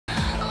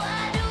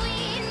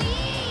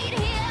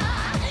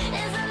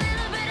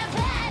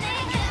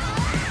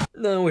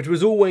Now, it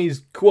was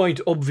always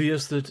quite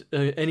obvious that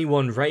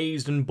anyone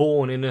raised and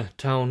born in a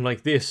town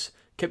like this,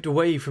 kept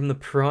away from the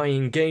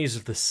prying gaze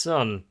of the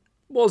sun,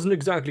 wasn't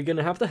exactly going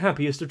to have the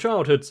happiest of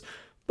childhoods.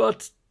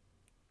 But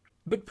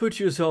put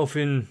yourself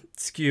in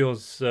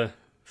Skio's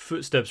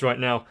footsteps right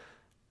now.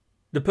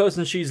 The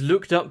person she's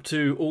looked up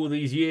to all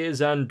these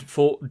years and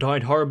thought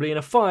died horribly in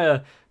a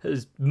fire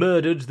has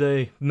murdered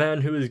the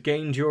man who has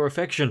gained your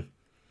affection.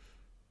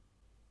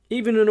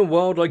 Even in a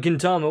world like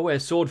Gintama, where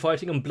sword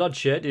fighting and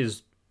bloodshed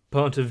is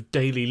part of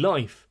daily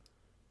life,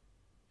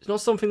 it's not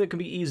something that can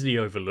be easily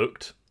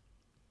overlooked.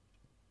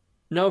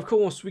 Now, of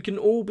course, we can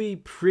all be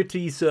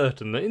pretty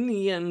certain that in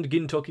the end,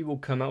 Gintoki will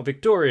come out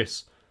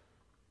victorious.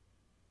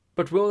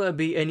 But will there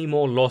be any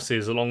more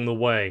losses along the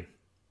way?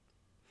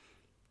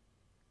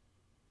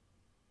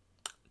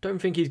 Don't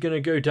think he's going to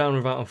go down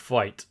without a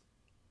fight.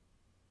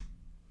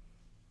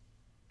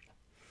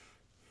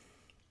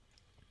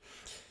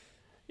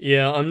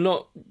 Yeah, I'm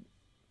not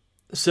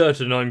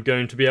certain I'm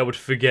going to be able to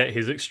forget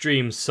his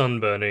extreme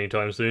sunburn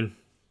anytime soon.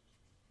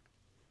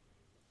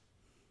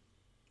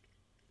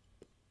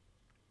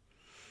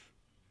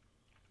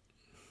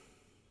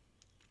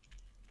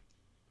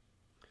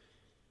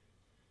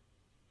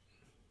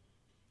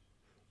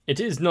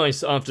 It is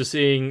nice after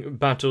seeing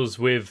battles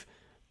with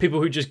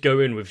people who just go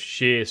in with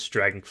sheer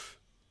strength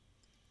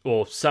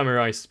or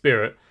samurai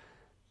spirit,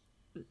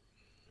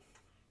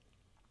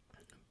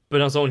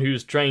 but as someone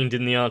who's trained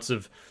in the arts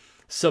of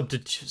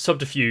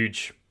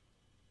subterfuge,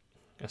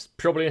 that's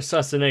probably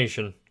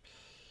assassination,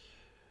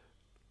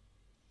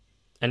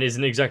 and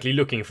isn't exactly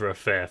looking for a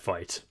fair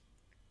fight.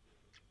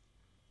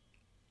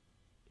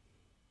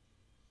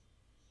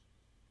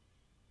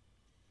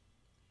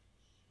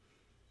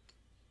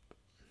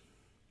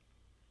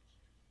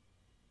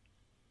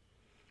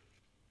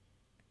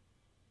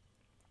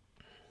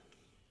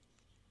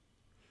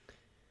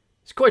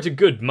 It's quite a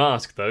good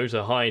mask, though,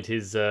 to hide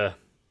his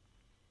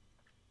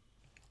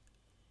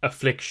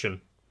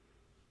affliction.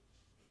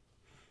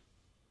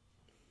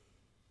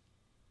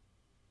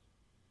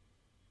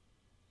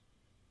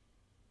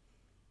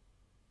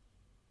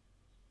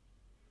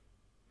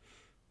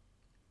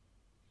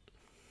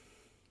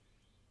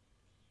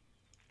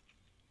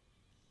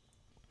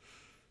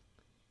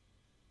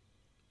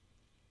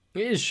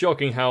 It is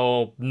shocking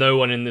how no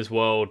one in this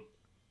world,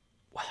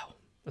 well,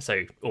 I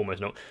say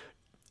almost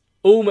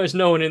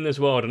no one in this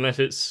world, unless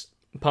it's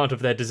part of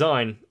their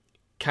design,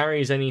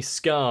 carries any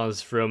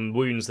scars from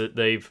wounds that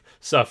they've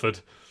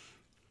suffered.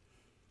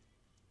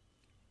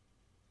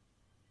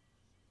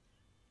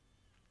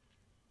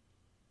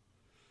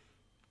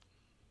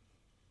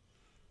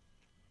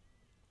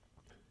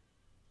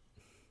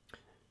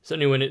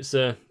 Certainly when it's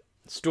a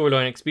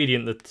storyline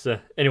expedient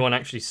that anyone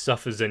actually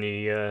suffers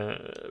any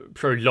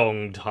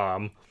prolonged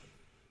harm.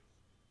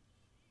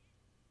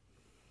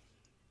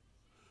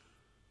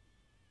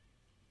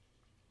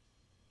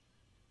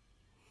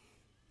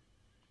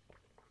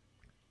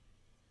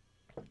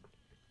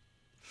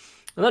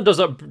 And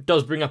that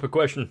does bring up a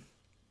question.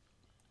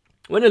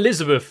 When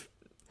Elizabeth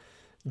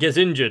gets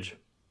injured,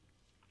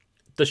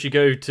 does she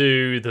go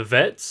to the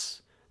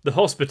vets, the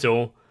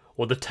hospital,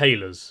 or the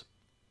tailors?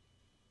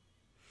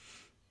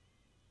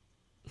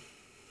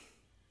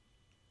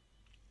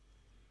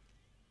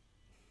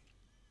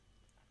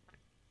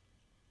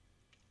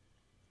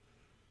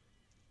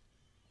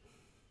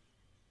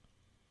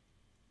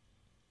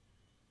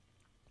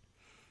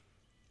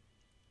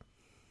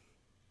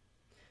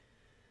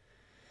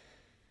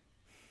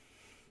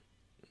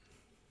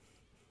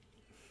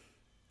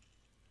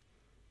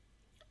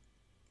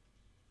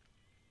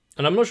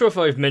 And I'm not sure if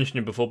I've mentioned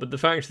it before, but the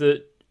fact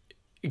that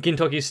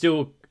Gintoki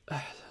still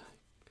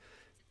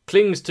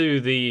clings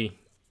to the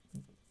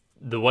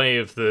way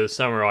of the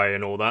samurai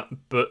and all that,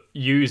 but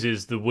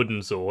uses the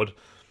wooden sword.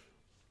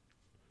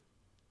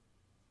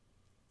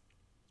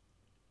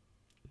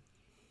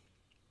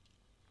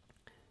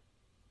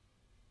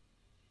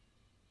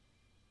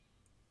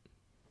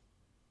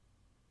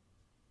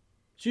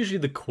 It's usually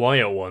the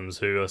quiet ones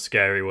who are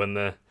scary when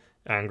they're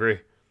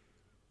angry.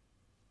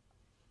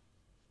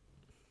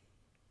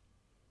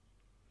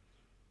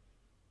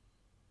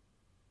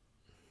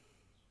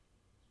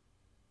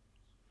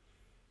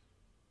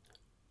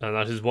 And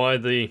that is why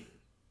the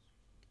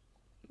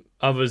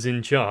others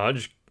in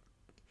charge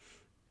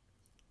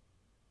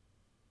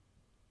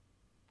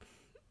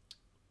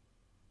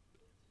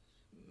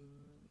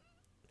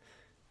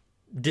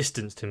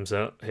distanced him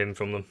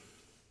from them.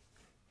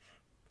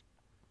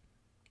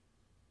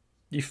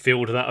 You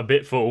filled that a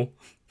bit full.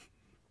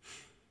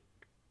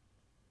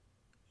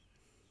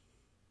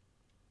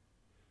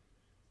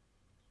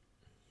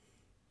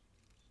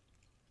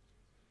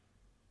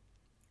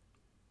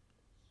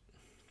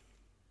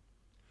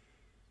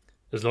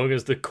 As long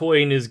as the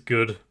coin is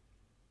good.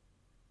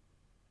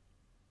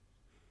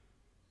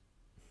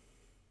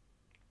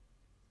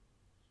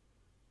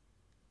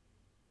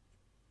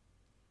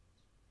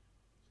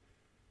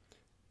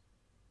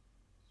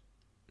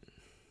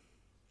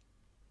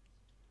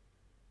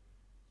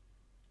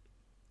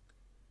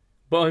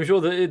 But I'm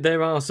sure that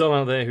there are some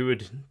out there who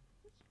would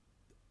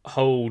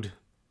hold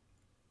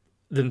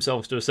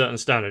themselves to a certain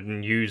standard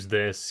and use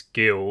their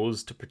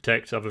skills to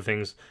protect other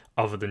things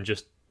other than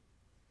just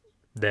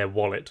their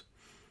wallet.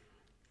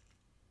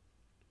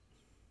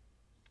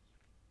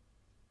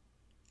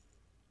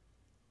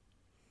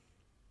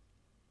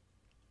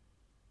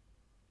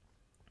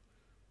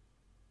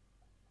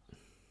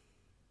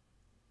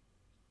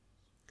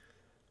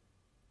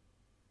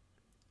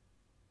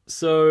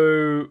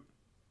 So,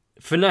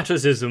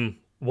 fanaticism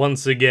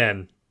once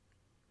again.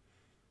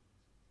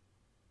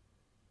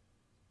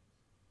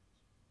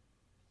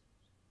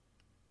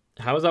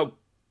 How is that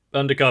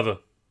undercover?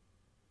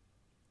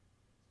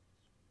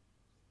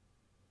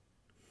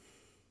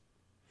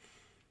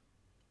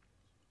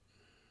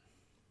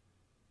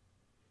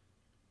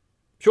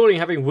 Surely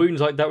having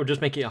wounds like that would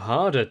just make it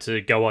harder to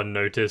go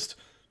unnoticed.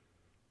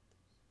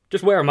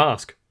 Just wear a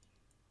mask.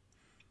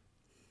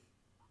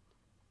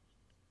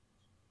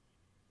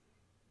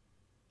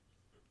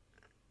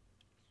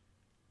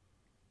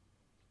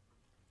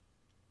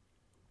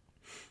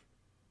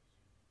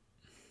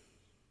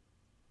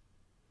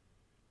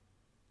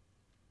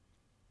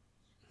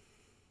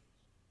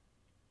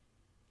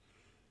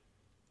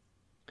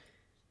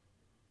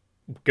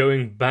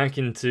 Going back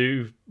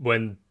into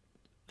when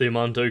the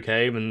Yamato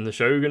came and the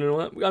Shogun and all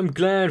that, I'm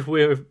glad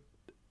we're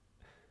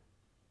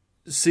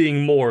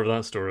seeing more of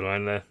that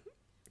storyline there.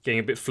 Getting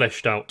a bit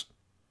fleshed out.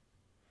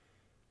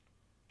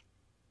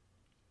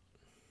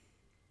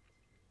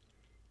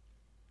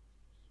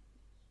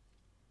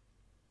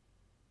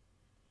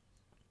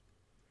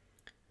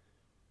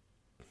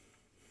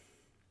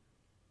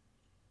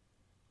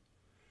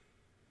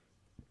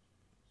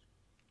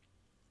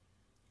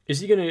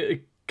 Is he going to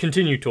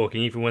continue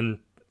talking even when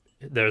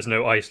there is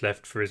no ice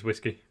left for his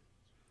whiskey?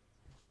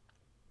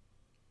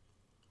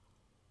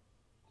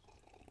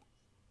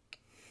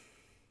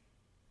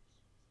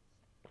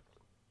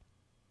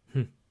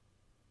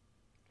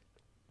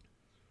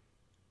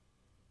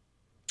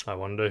 I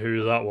wonder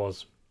who that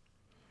was.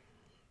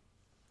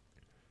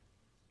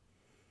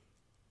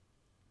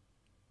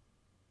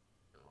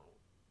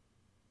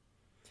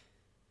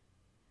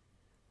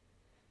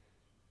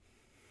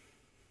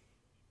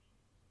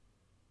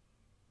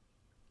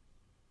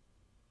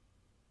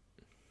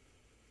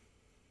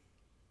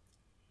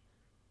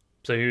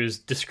 So he was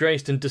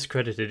disgraced and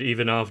discredited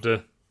even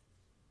after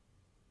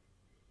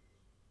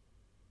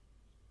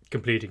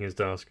completing his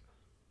task.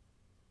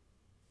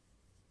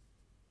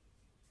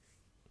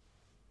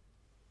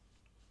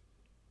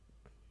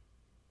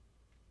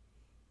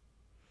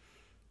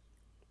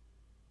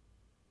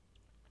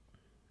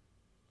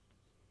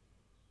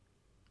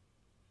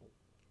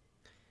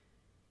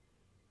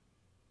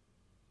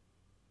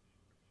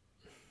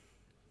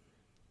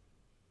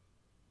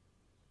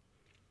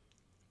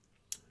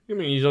 You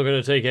mean he's not going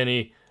to take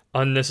any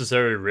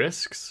unnecessary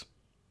risks?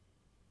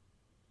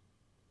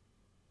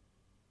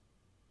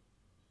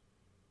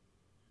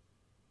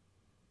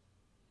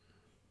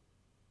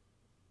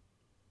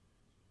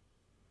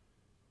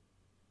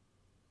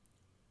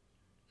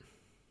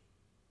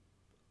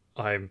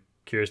 I'm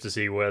curious to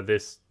see where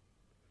this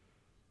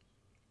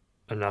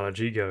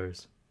analogy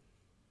goes.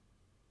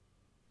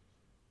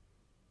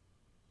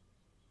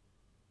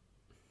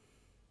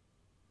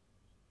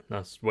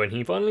 That's when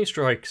he finally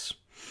strikes.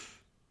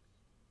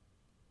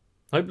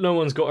 Hope no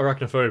one's got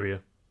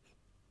arachnophobia.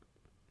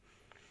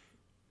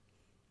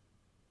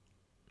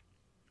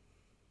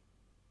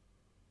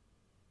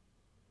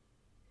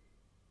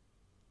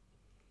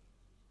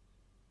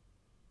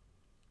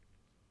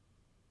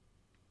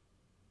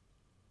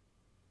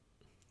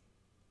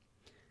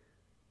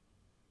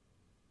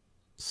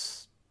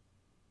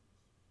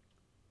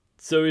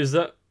 So is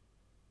that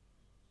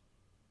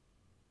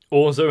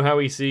also how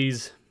he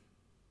sees...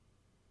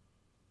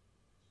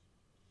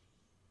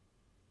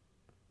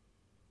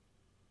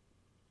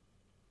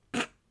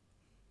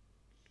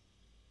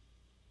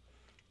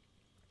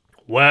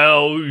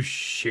 Well,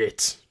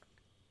 shit.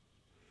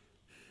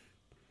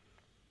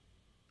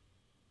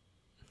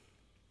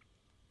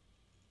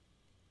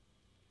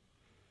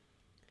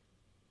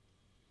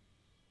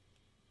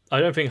 I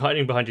don't think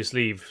hiding behind your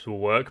sleeves will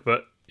work,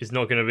 but it's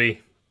not going to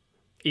be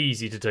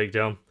easy to take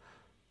down.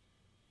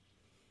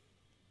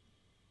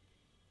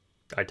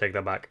 I take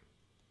that back.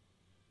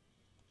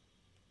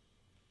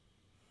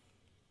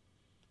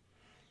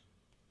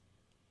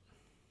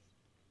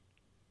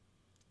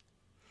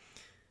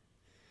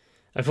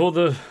 I thought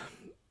the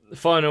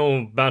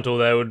final battle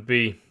there would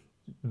be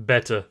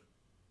better.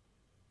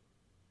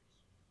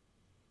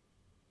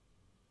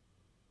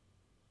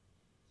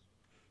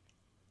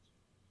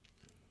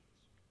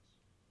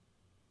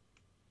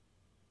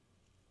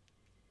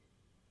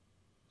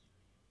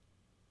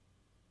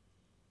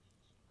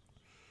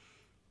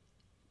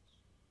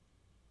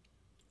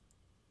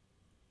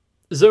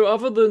 So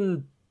other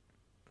than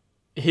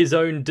his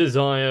own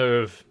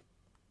desire of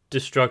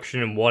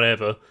destruction and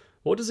whatever,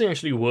 what does he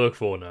actually work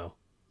for now?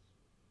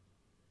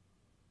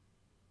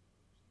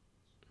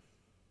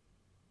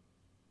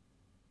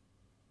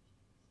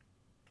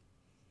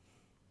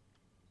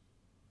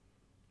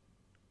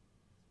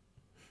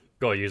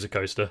 Gotta use a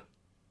coaster.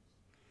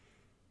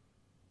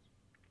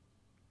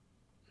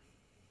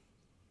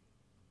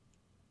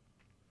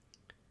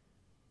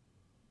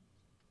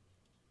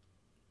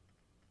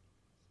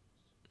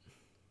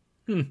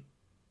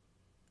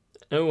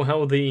 Oh,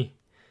 how the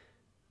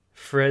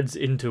threads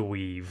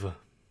interweave.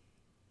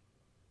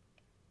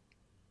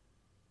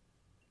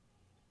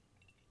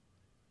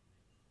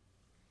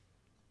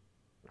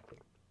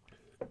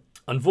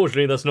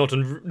 Unfortunately, that's not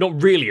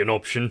really an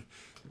option.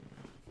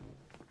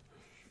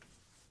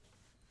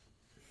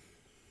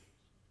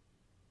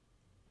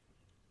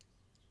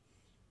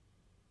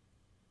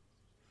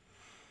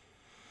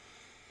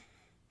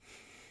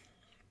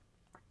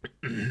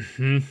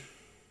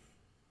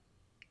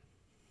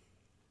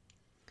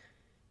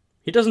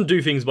 He doesn't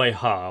do things by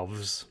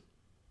halves.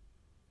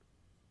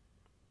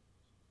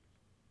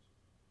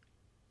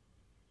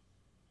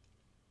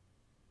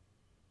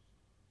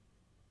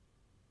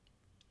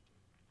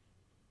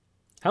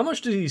 How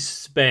much does he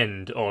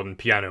spend on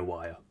piano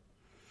wire?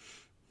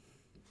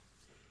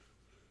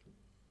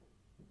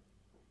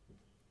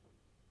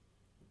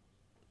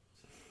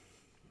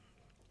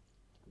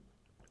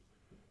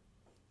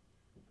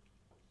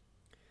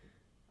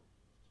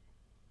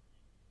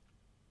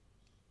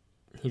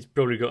 He's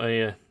probably got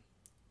a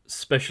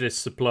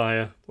specialist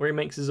supplier where he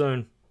makes his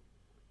own.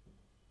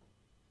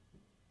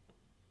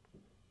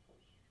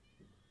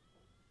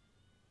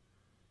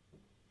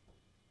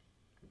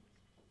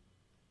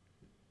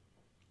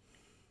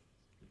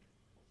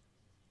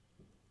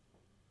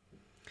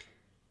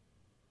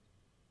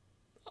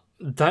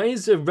 That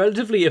is a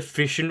relatively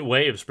efficient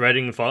way of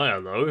spreading fire,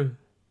 though.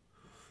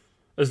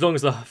 As long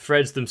as the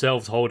threads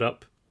themselves hold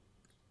up.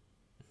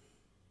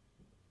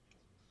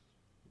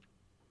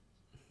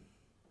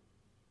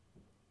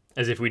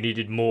 As if we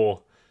needed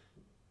more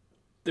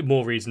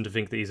reason to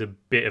think that he's a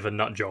bit of a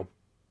nut job.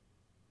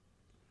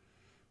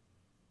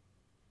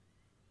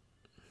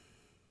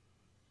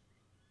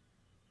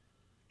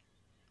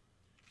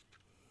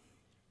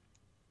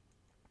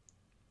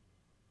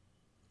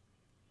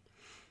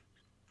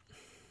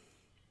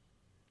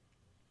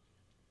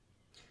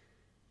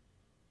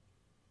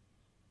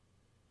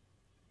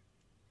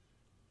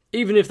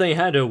 Even if they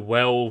had a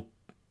well-skilled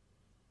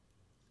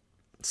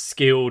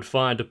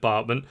fire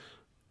department,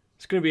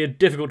 it's going to be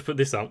difficult to put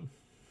this up.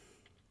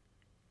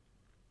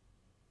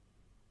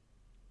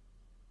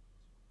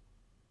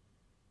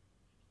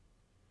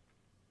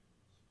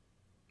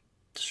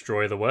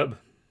 Destroy the web.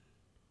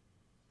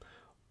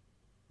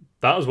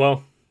 That as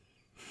well.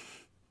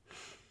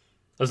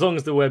 As long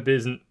as the web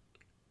isn't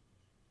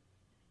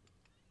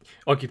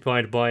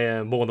occupied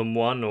by more than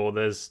one, or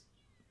there's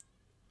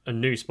a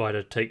new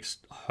spider takes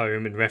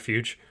home in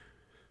refuge.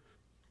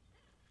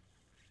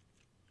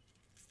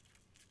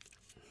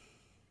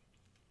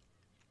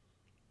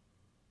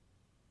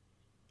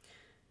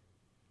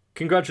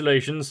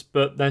 Congratulations,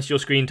 but that's your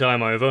screen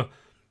time over.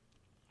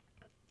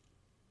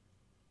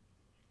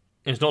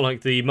 It's not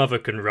like the mother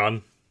can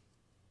run.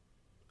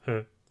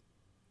 Huh.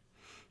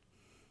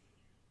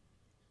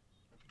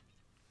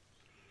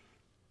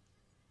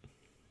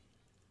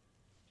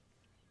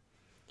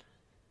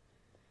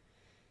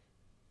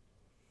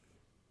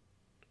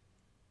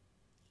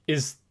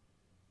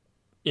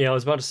 Yeah, I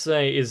was about to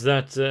say, is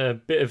that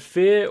a bit of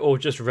fear or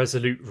just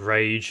resolute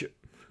rage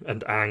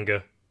and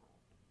anger?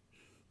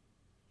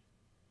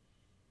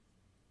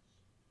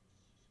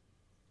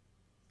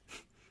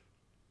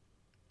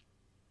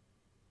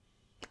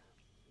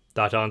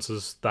 That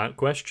answers that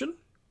question.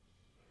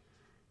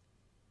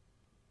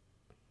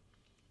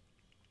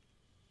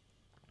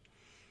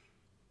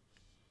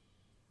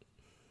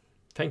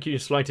 Thank you,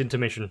 slight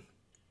intermission.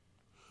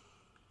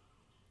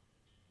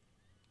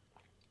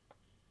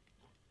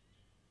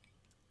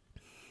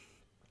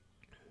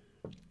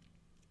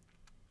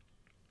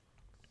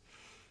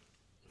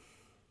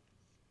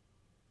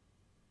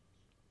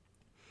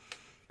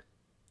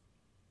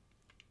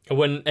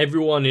 When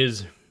everyone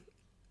is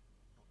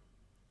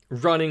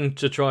running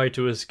to try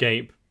to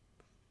escape,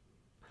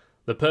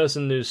 the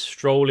person who's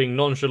strolling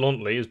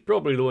nonchalantly is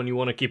probably the one you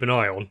want to keep an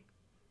eye on.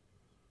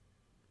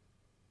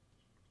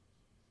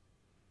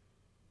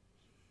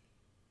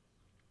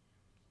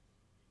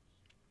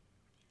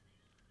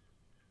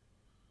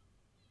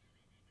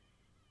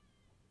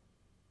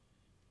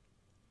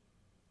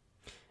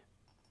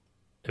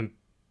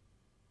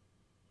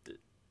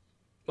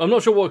 I'm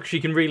not sure what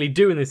she can really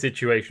do in this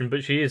situation,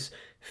 but she is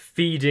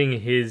feeding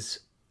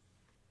his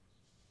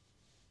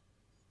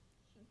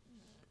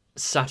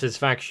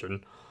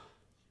satisfaction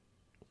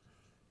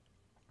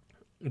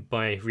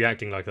by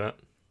reacting like that.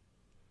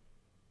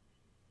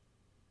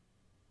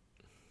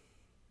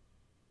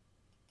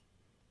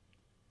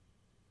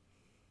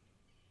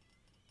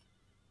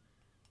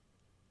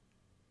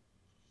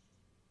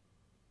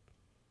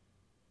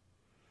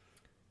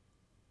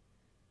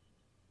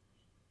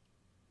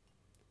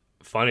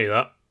 Funny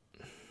that.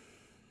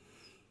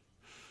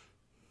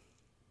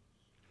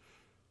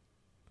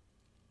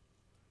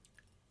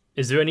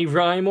 Is there any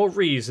rhyme or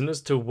reason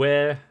as to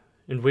where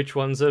and which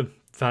ones are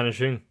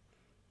vanishing?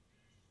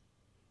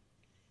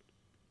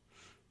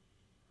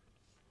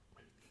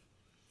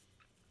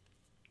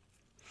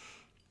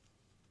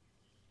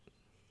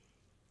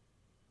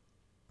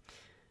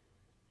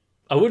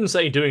 I wouldn't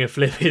say doing a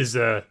flip is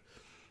the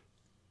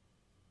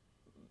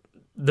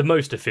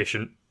most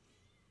efficient.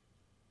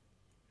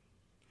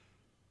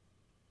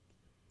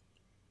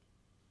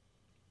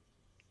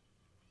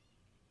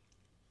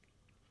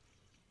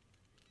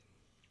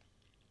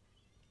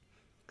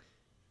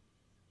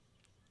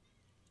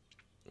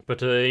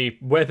 But a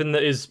weapon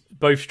that is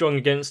both strong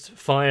against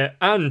fire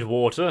and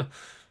water,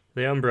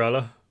 the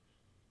umbrella.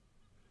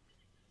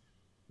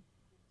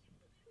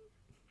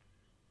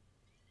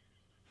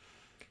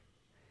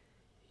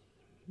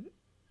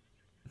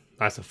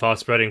 That's a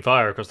fast-spreading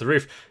fire across the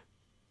roof.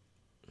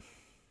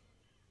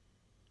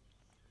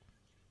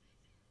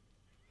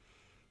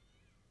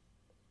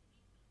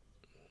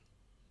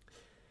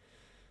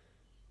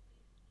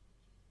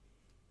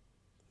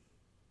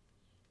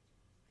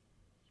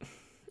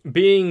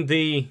 Being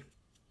the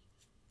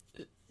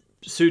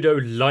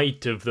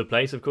pseudo-light of the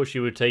place, of course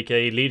you would take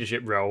a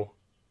leadership role.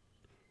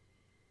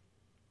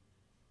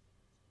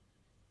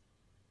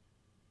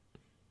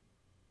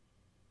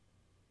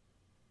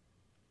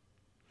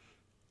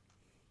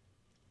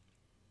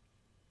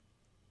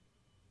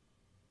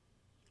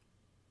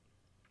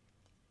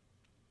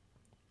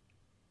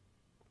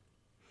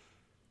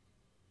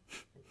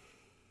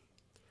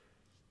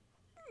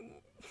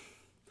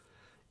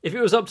 If it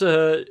was up to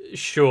her,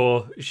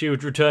 sure, she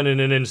would return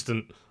in an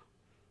instant.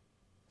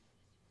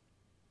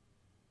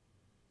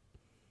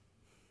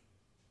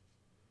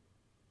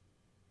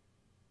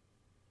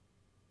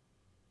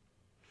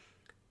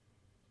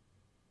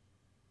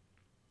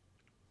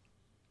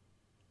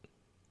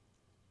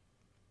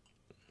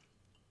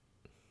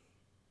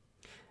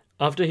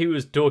 After he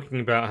was talking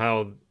about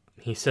how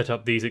he set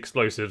up these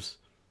explosives.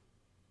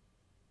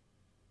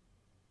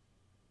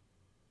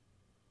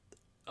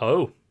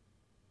 Oh.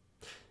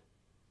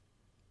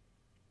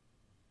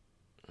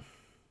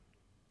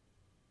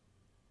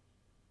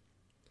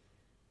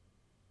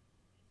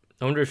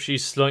 I wonder if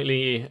she's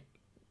slightly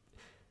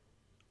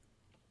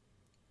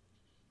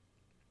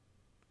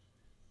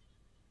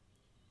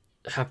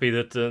happy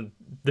that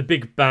the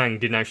Big Bang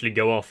didn't actually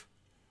go off.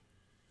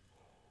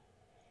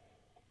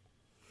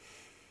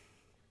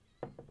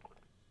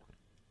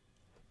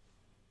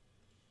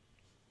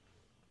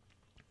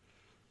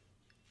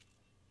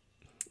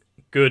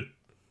 Good.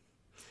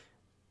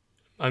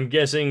 I'm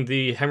guessing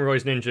the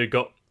Hemorrhoids Ninja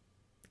got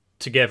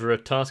together a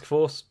task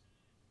force.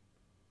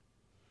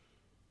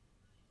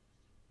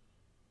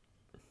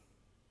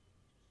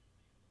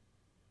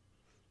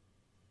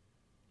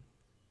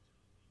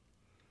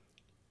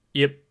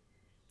 Yep.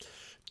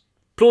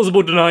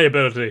 Plausible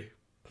deniability.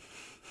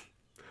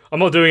 I'm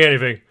not doing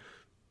anything.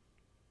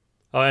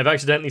 I've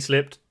accidentally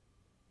slipped.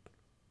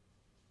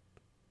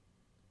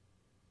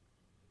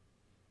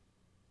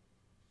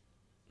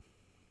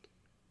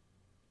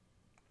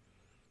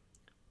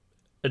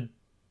 An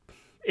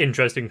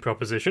interesting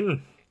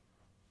proposition.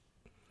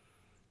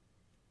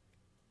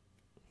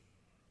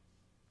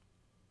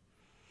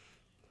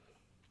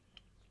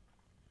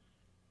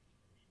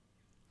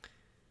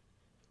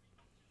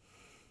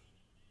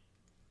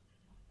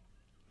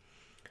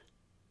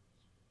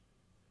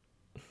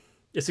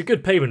 It's a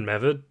good payment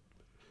method.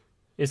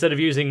 Instead of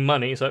using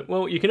money, it's like,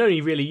 well, you can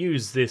only really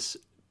use this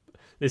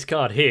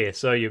card here,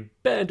 so you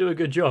better do a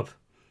good job.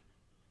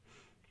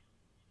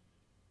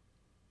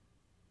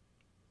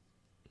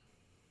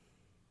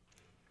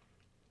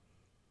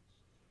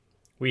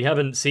 We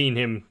haven't seen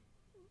him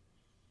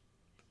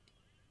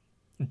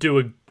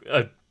do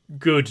a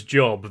good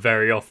job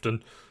very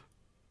often.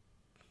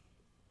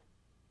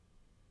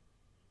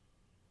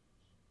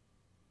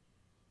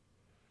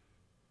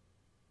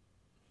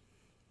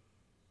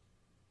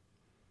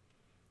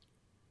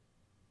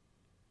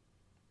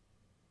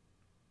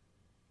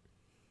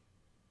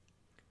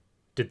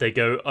 Did they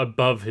go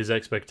above his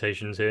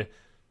expectations here?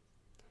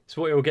 It's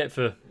what you'll get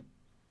for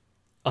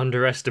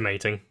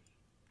underestimating.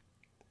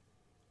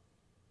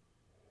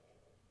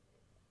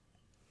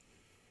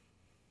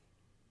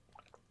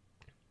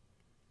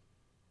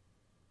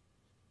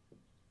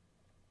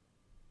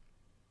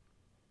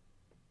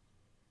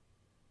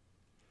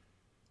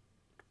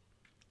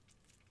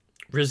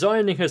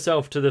 Resigning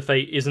herself to the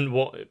fate isn't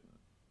what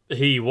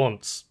he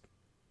wants.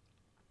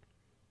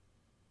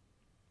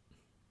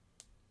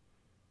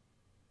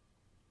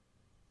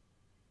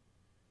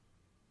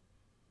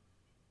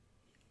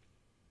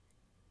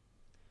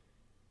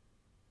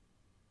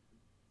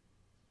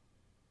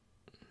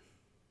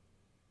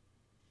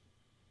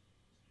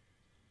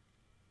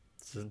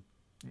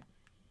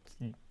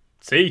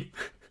 See?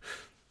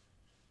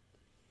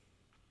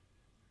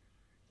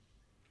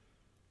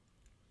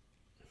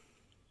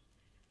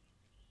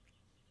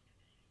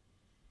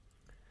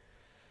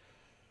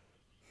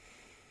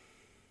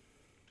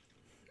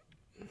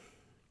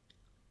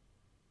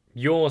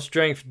 Your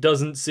strength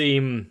doesn't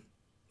seem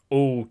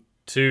all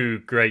too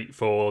great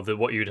for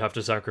what you'd have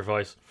to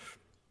sacrifice.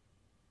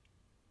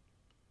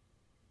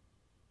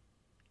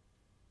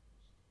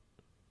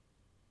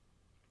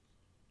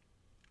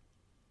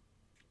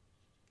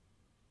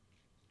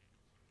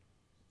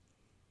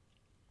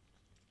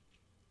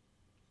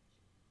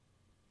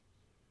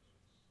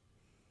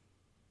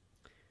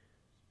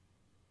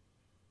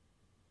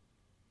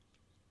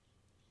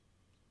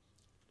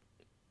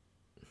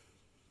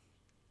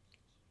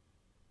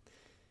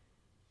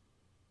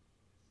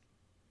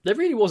 There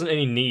really wasn't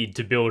any need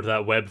to build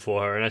that web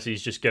for her unless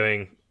he's just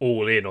going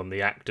all in on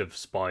the active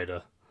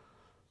spider.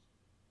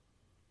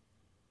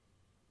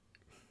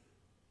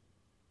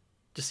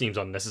 Just seems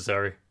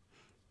unnecessary.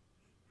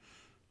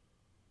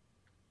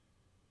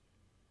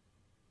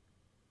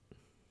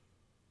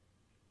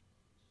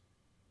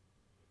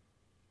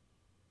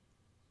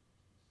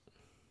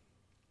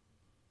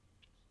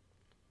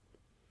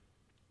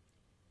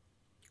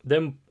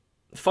 Then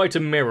fight a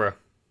mirror.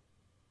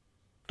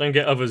 Don't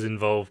get others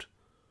involved.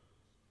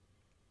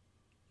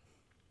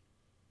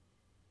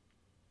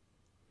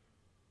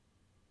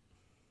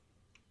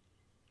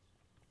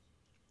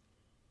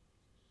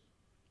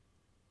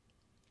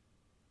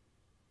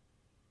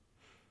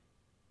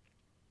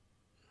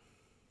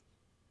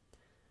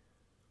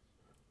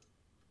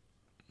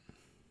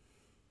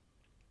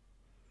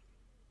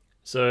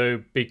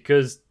 So,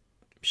 because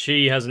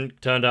she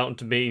hasn't turned out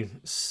to be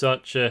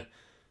such a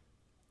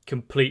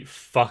complete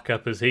fuck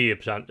up as he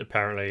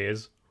apparently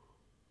is.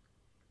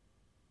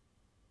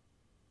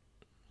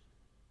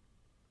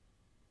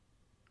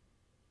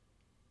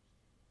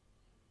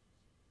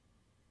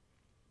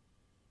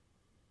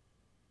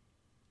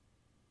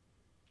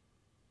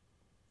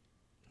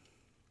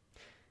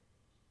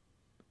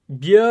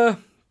 Yeah,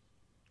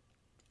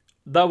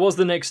 that was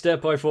the next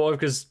step I thought of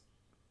because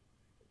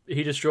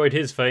he destroyed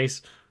his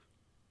face.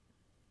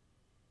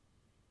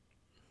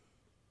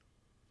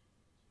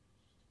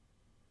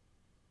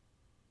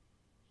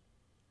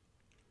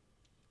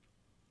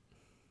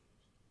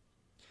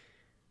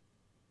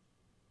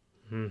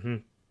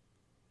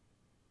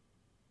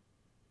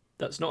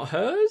 That's not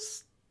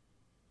hers?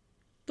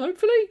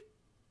 Hopefully?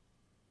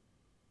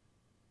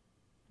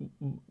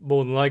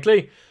 More than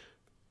likely.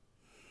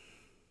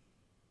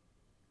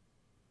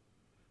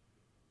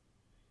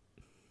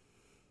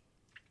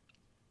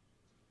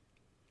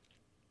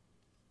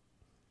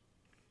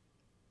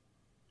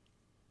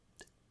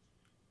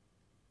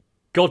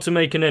 Got to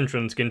make an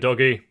entrance,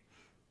 Gintoki.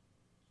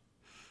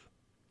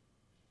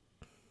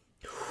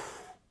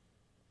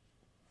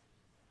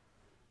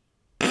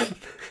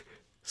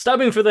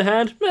 Stabbing for the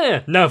hand?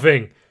 Eh,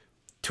 nothing.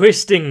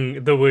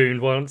 Twisting the wound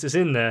once it's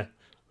in there.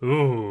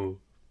 Ooh.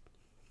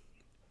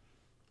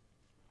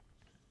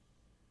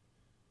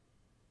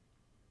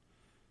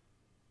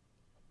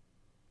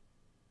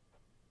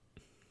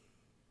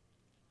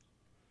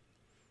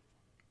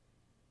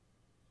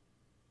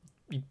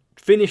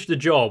 Finish the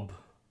job.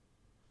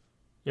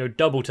 You know,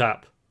 double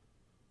tap.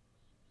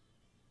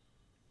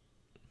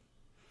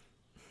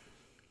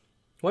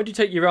 Why'd you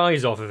take your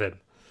eyes off of him?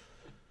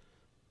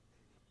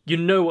 You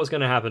know what's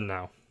going to happen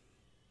now.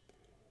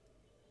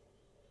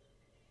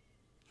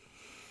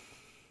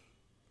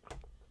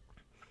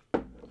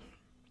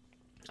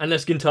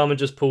 Unless Gintama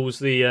just pulls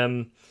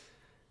the,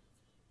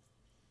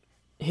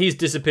 he's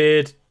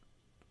disappeared.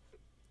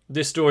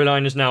 This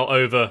storyline is now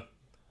over.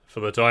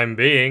 For the time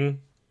being.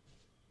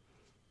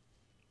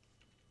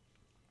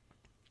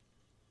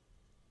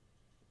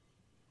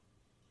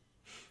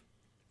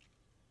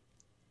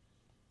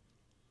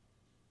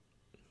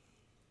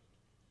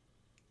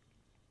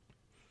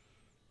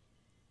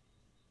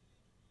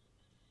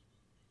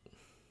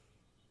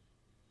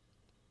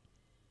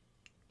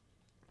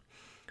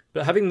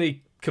 But having the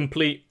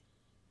complete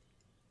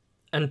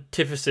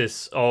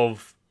antithesis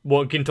of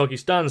what Gintoki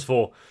stands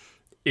for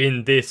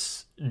in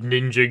this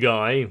ninja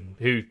guy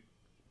who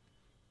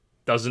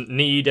doesn't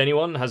need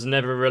anyone, has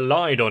never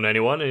relied on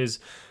anyone, is...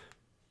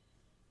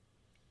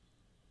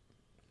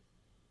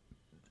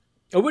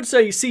 I would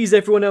say he sees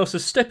everyone else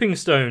as stepping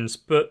stones,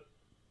 but...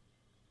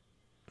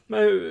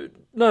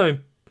 No.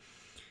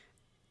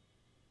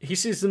 He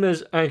sees them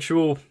as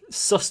actual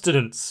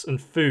sustenance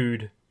and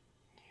food.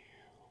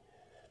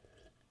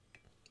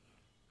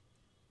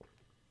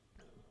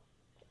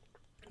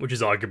 Which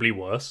is arguably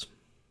worse.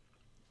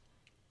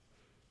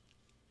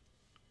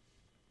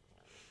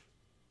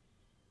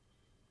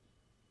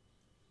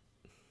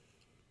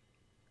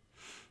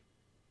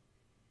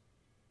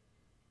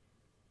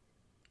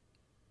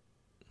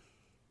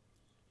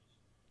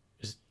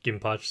 Just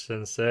Ginpachi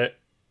Sensei.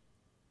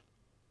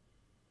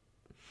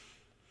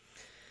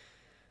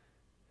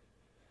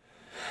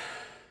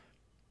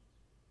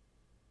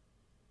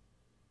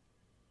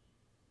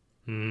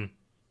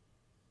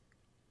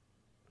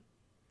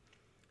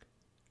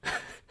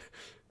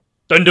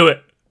 Don't do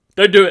it!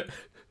 Don't do it!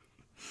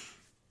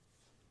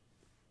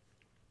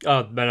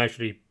 Ah, man,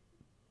 actually,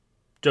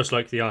 just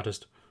like the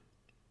artist.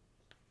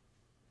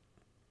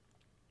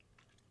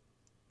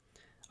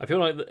 I feel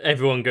like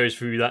everyone goes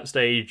through that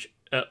stage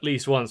at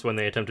least once when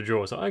they attempt to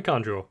draw, so I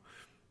can't draw.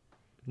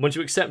 Once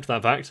you accept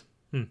that fact,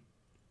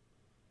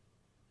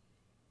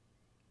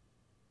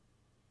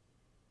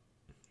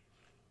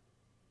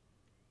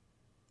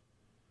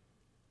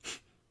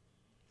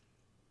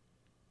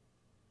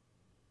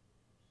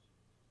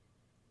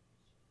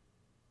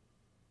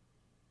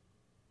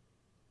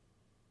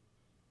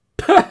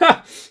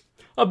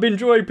 I've been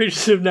drawing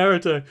pictures of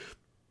Naruto.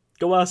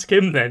 Go ask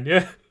him then,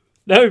 yeah?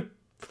 No?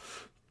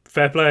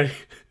 Fair play.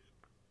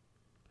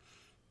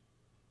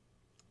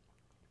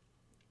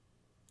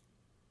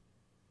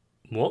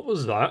 What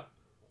was that?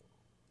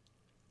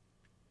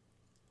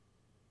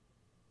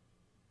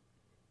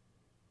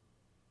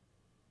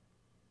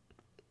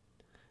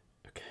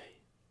 Okay.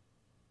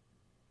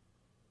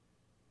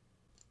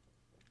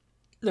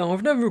 Now,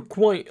 I've never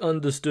quite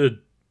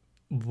understood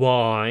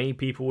why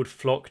people would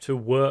flock to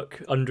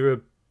work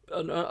under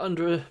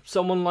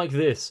someone like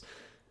this.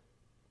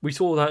 We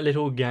saw that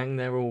little gang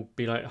there all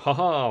be like,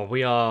 haha,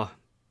 we are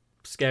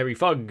scary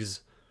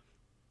thugs.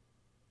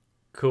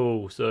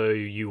 Cool, so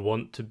you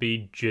want to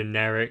be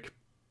generic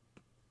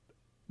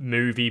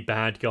movie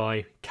bad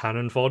guy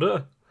cannon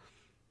fodder?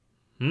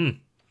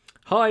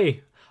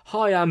 High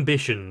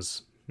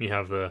ambitions you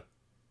have there.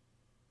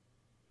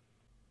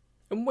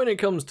 And when it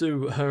comes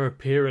to her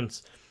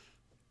appearance,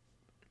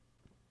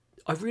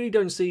 I really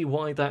don't see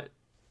why that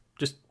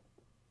just...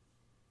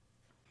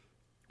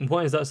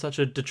 Why is that such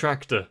a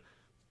detractor?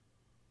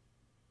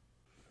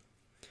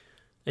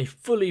 A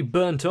fully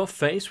burnt off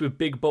face with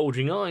big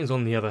bulging eyes,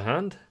 on the other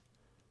hand,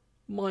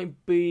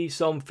 might be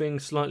something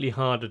slightly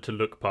harder to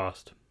look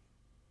past.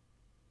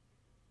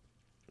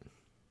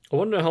 I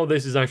wonder how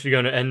this is actually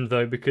going to end,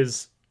 though,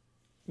 because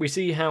we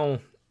see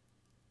how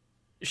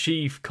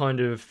she kind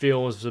of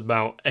feels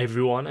about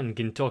everyone, and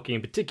Gintoki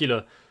in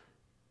particular.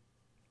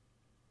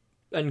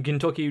 And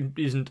Gintoki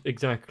isn't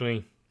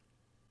exactly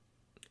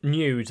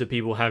new to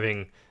people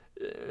having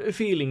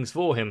feelings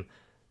for him,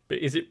 but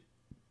is it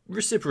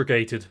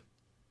reciprocated?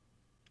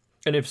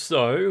 And if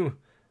so,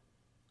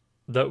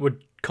 that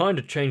would kind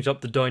of change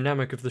up the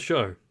dynamic of the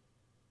show.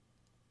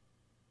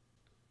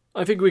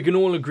 I think we can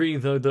all agree,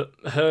 though, that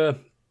her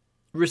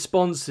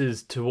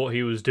responses to what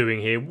he was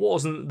doing here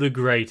wasn't the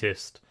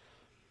greatest.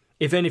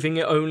 If anything,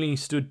 it only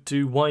stood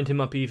to wind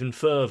him up even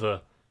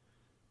further.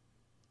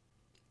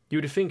 You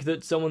would think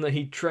that someone that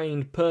he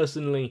trained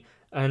personally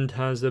and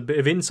has a bit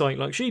of insight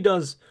like she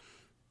does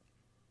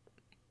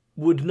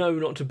would know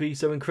not to be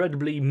so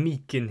incredibly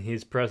meek in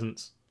his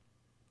presence.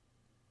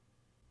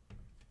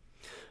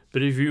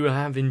 But if you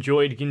have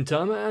enjoyed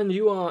Gintama and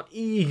you are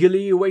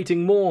eagerly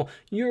awaiting more,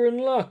 you're in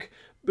luck,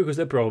 because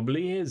there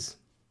probably is.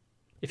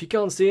 If you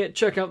can't see it,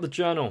 check out the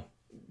channel.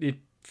 If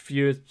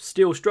you're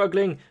still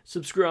struggling,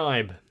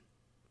 subscribe.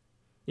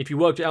 If you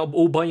worked it out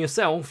all by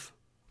yourself,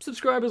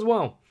 subscribe as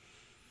well.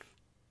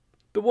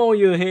 But while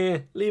you're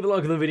here, leave a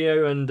like on the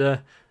video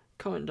and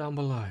comment down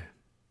below.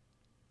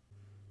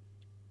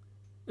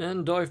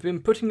 And I've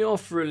been putting it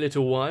off for a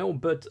little while,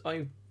 but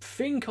I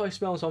think I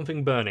smell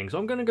something burning, so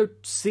I'm going to go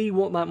see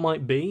what that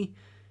might be.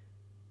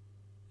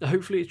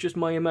 Hopefully it's just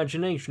my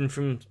imagination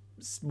from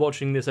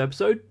watching this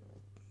episode.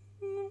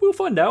 We'll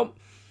find out.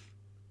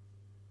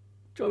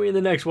 Join me in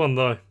the next one,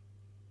 though.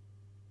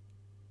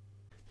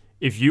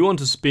 If you want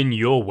to spin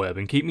your web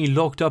and keep me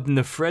locked up in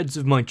the threads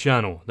of my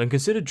channel, then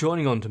consider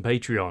joining on to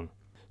Patreon.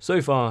 So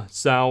far,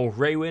 Sal,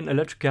 Raywin,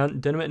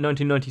 Electricant,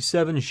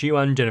 Dynamite1997,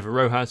 Shiwan, Jennifer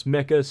Rojas,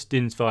 Mecha,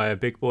 Stinsfire,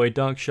 Big Boy,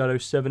 Dark Shadow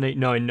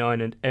 7899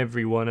 and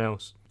everyone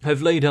else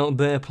have laid out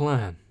their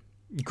plan.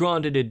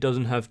 Granted, it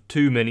doesn't have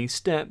too many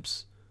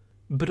steps,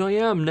 but I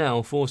am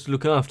now forced to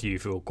look after you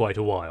for quite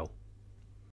a while.